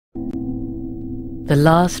the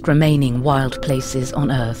last remaining wild places on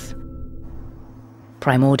Earth.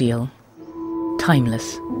 Primordial,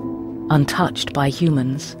 timeless, untouched by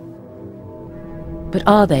humans. But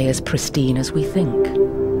are they as pristine as we think?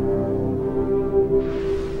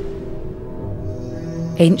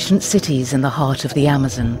 Ancient cities in the heart of the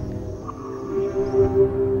Amazon.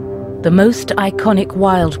 The most iconic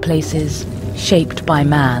wild places shaped by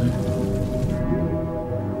man.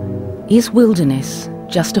 Is wilderness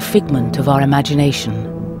just a figment of our imagination?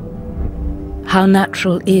 How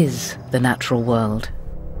natural is the natural world?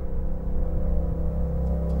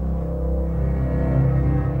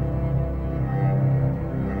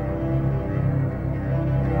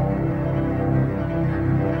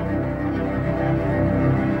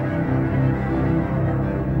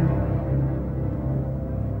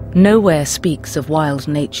 Nowhere speaks of wild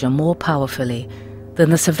nature more powerfully than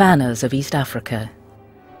the savannas of East Africa.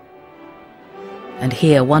 And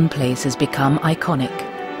here one place has become iconic: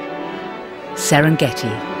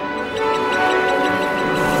 Serengeti.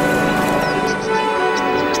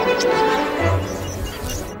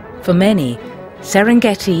 For many,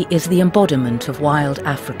 Serengeti is the embodiment of wild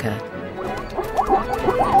Africa.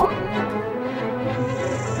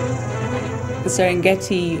 The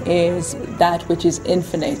Serengeti is that which is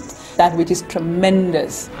infinite, that which is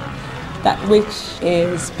tremendous, that which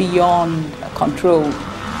is beyond control.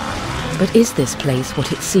 But is this place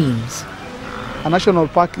what it seems? A national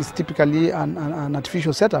park is typically an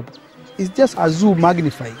artificial setup. It's just a zoo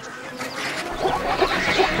magnified.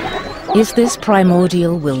 Is this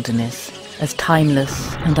primordial wilderness as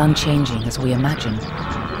timeless and unchanging as we imagine?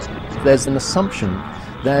 There's an assumption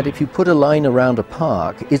that if you put a line around a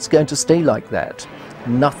park, it's going to stay like that.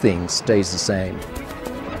 Nothing stays the same.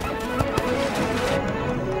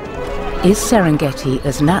 Is Serengeti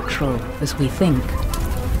as natural as we think?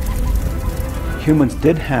 Humans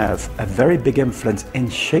did have a very big influence in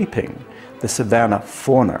shaping the savanna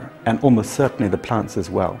fauna, and almost certainly the plants as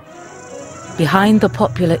well. Behind the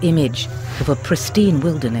popular image of a pristine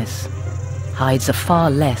wilderness hides a far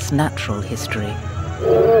less natural history.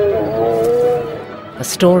 A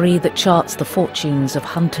story that charts the fortunes of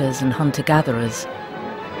hunters and hunter-gatherers,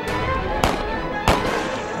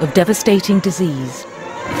 of devastating disease,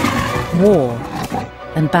 war,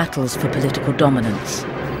 and battles for political dominance.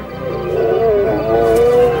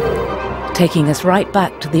 Taking us right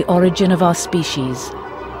back to the origin of our species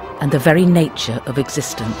and the very nature of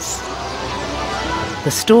existence. The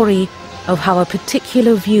story of how a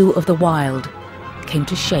particular view of the wild came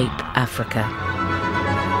to shape Africa.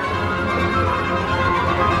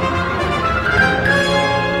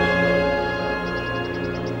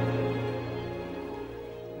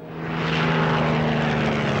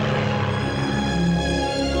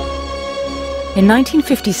 In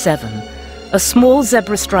 1957, a small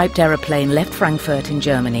zebra-striped aeroplane left Frankfurt in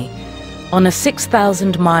Germany on a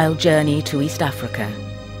 6,000-mile journey to East Africa.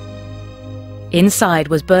 Inside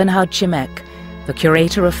was Bernhard Chimeke, the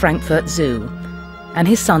curator of Frankfurt Zoo, and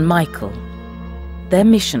his son Michael. Their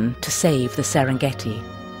mission to save the Serengeti.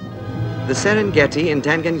 The Serengeti in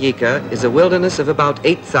Tanganyika is a wilderness of about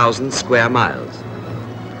 8,000 square miles.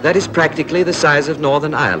 That is practically the size of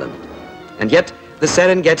Northern Ireland. And yet, the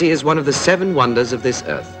Serengeti is one of the 7 wonders of this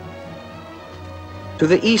earth. To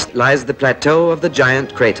the east lies the plateau of the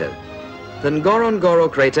giant crater. The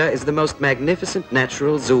Ngorongoro crater is the most magnificent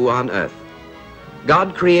natural zoo on earth.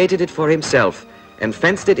 God created it for himself and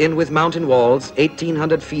fenced it in with mountain walls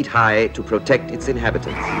 1,800 feet high to protect its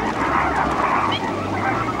inhabitants.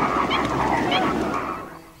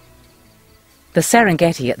 The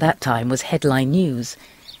Serengeti at that time was headline news.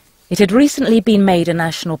 It had recently been made a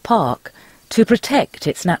national park to protect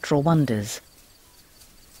its natural wonders.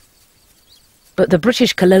 But the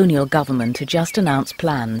British colonial government had just announced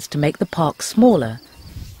plans to make the park smaller,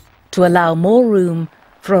 to allow more room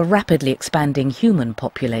for a rapidly expanding human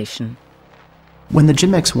population. When the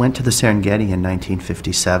Chimekes went to the Serengeti in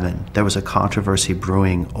 1957, there was a controversy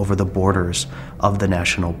brewing over the borders of the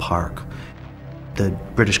national park. The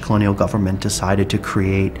British colonial government decided to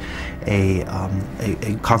create a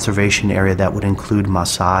conservation area that would include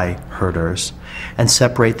Maasai herders and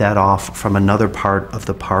separate that off from another part of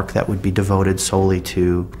the park that would be devoted solely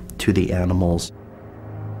to the animals.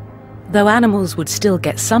 Though animals would still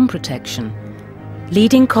get some protection,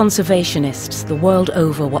 leading conservationists the world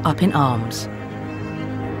over were up in arms.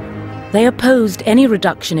 They opposed any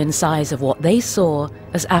reduction in size of what they saw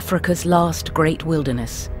as Africa's last great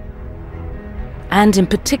wilderness. And in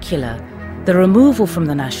particular, the removal from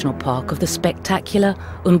the national park of the spectacular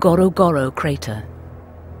Ngorongoro crater.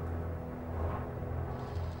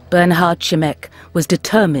 Bernhard Chimeke was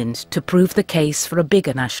determined to prove the case for a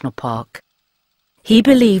bigger national park. He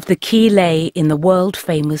believed the key lay in the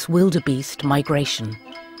world-famous wildebeest migration.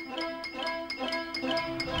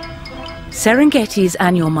 Serengeti's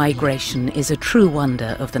annual migration is a true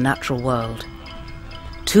wonder of the natural world.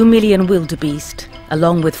 2 million wildebeest,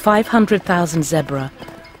 along with 500,000 zebra,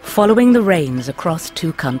 following the rains across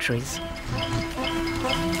 2 countries.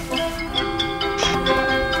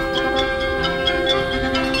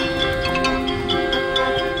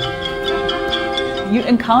 You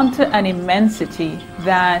encounter an immensity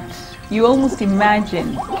that you almost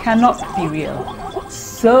imagine cannot be real.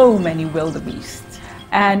 So many wildebeest,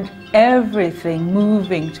 and everything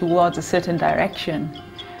moving towards a certain direction.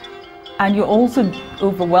 And you're also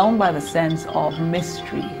overwhelmed by the sense of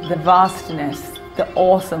mystery, the vastness, the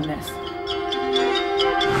awesomeness.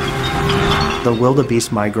 The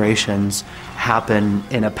wildebeest migrations happen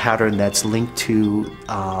in a pattern that's linked to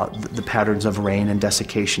the patterns of rain and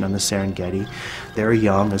desiccation on the Serengeti. Their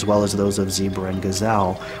young, as well as those of zebra and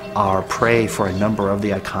gazelle, are prey for a number of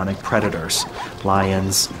the iconic predators: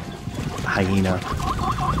 lions, hyena.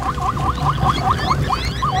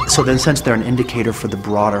 So in a sense, they're an indicator for the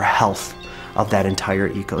broader health of that entire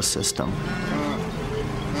ecosystem.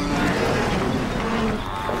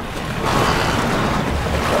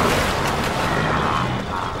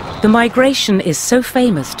 The migration is so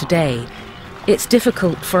famous today, it's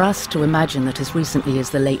difficult for us to imagine that as recently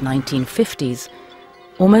as the late 1950s,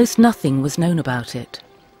 almost nothing was known about it.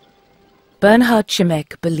 Bernhard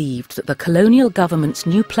Chimèque believed that the colonial government's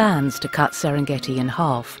new plans to cut Serengeti in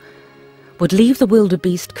half would leave the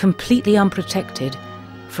wildebeest completely unprotected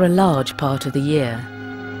for a large part of the year.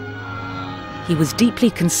 He was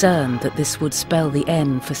deeply concerned that this would spell the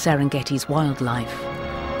end for Serengeti's wildlife.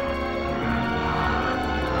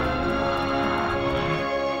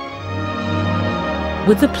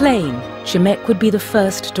 With the plane, Chimèque would be the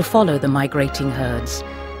first to follow the migrating herds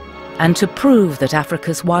and to prove that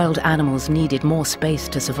Africa's wild animals needed more space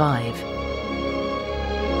to survive.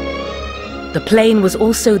 The plane was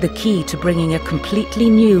also the key to bringing a completely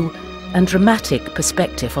new and dramatic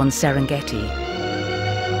perspective on Serengeti.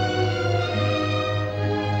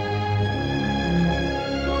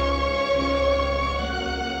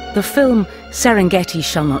 The film Serengeti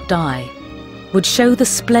Shall Not Die would show the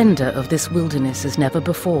splendor of this wilderness as never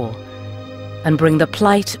before and bring the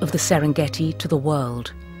plight of the Serengeti to the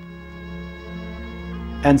world.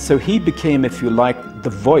 And so he became, if you like, the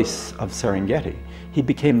voice of Serengeti. He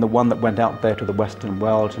became the one that went out there to the Western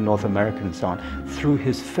world, to North America and so on, through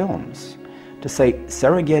his films, to say,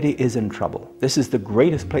 Serengeti is in trouble. This is the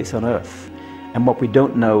greatest place on earth, and what we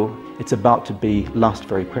don't know, it's about to be lost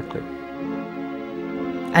very quickly.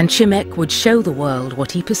 And Chimèque would show the world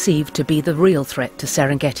what he perceived to be the real threat to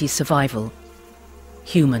Serengeti's survival: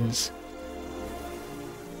 humans.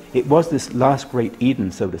 It was this last great Eden,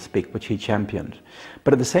 so to speak, which he championed.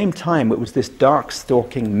 But at the same time, it was this dark,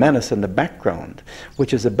 stalking menace in the background,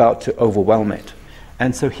 which is about to overwhelm it.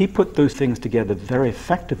 And so he put those things together very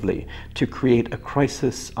effectively to create a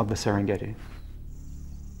crisis of the Serengeti.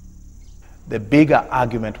 The bigger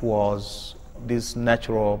argument was these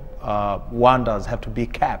natural wonders have to be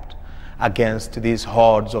kept against these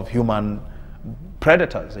hordes of human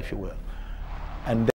predators, if you will. And